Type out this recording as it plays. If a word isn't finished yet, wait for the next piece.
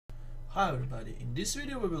Hi everybody, in this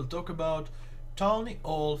video we will talk about tawny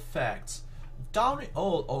owl facts. Tawny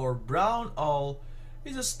owl or brown owl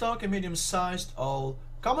is a stocky medium-sized owl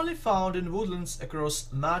commonly found in woodlands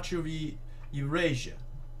across much of Eurasia.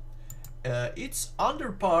 Its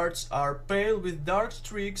underparts are pale with dark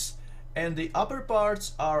streaks and the upper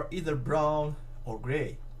parts are either brown or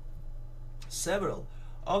grey. Several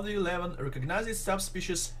of the 11 recognized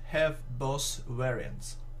subspecies have both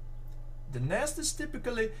variants. The nest is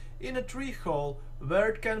typically in a tree hole where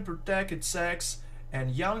it can protect its eggs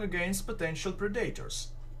and young against potential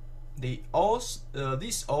predators. This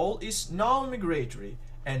owl is non-migratory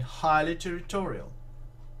and highly territorial.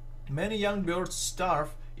 Many young birds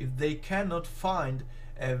starve if they cannot find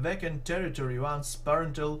a vacant territory once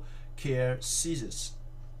parental care ceases.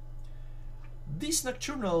 This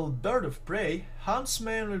nocturnal bird of prey hunts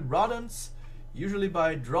mainly rodents, usually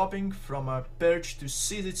by dropping from a perch to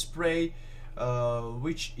seize its prey,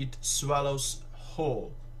 which it swallows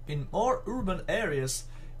whole. In more urban areas,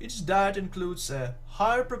 its diet includes a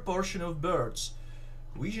higher proportion of birds.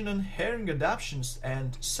 Vision and hearing adaptations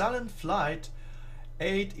and silent flight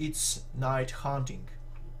aid its night hunting.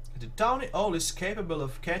 The tawny owl is capable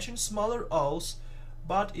of catching smaller owls,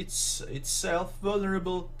 but it's itself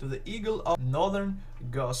vulnerable to the eagle or northern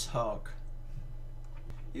goshawk.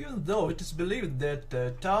 Even though it is believed that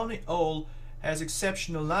the tawny owl has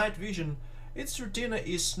exceptional night vision, its retina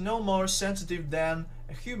is no more sensitive than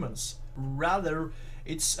a human's. Rather,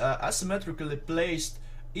 its asymmetrically placed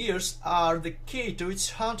ears are the key to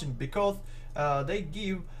its hunting because they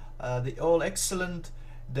give the owl excellent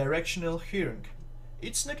directional hearing.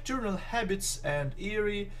 Its nocturnal habits and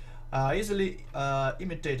eerie, easily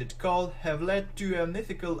imitated call have led to a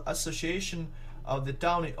mythical association of the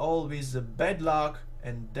tawny owl with bad luck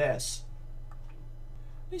and death.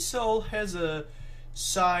 This owl has a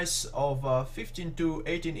size of 15 to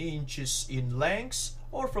 18 inches in length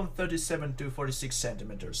or from 37 to 46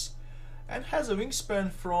 centimeters and has a wingspan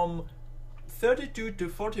from 32 to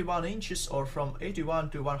 41 inches or from 81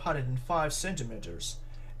 to 105 centimeters,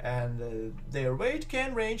 and their weight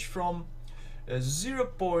can range from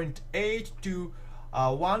 0.8 to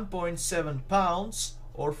 1.7 pounds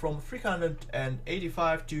or from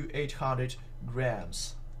 385 to 800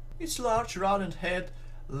 grams. Its large rounded head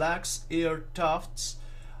lacks ear tufts,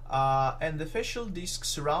 and the facial disc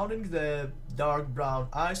surrounding the dark brown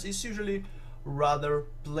eyes is usually rather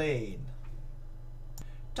plain.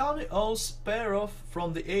 Tawny owls pair off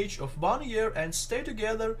from the age of 1 year and stay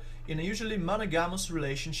together in a usually monogamous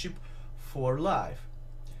relationship for life.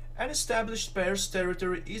 An established pair's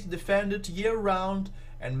territory is defended year-round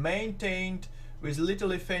and maintained with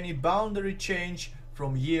little if any boundary change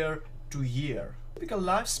from year to year. Typical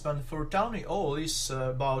lifespan for tawny owl is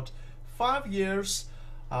about 5 years.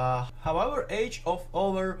 However, age of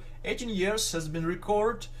over 18 years has been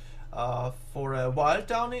recorded for a wild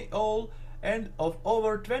tawny owl and of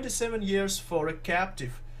over 27 years for a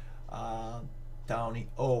captive tawny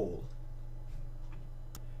owl.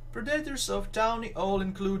 Predators of tawny owl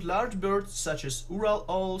include large birds such as Ural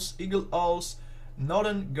owls, eagle owls,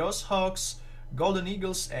 northern goshawks, golden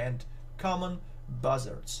eagles and common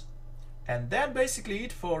buzzards. And that's basically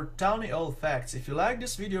it for tawny owl facts. If you like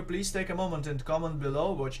this video, please take a moment and comment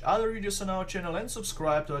below, watch other videos on our channel and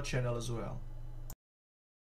subscribe to our channel as well.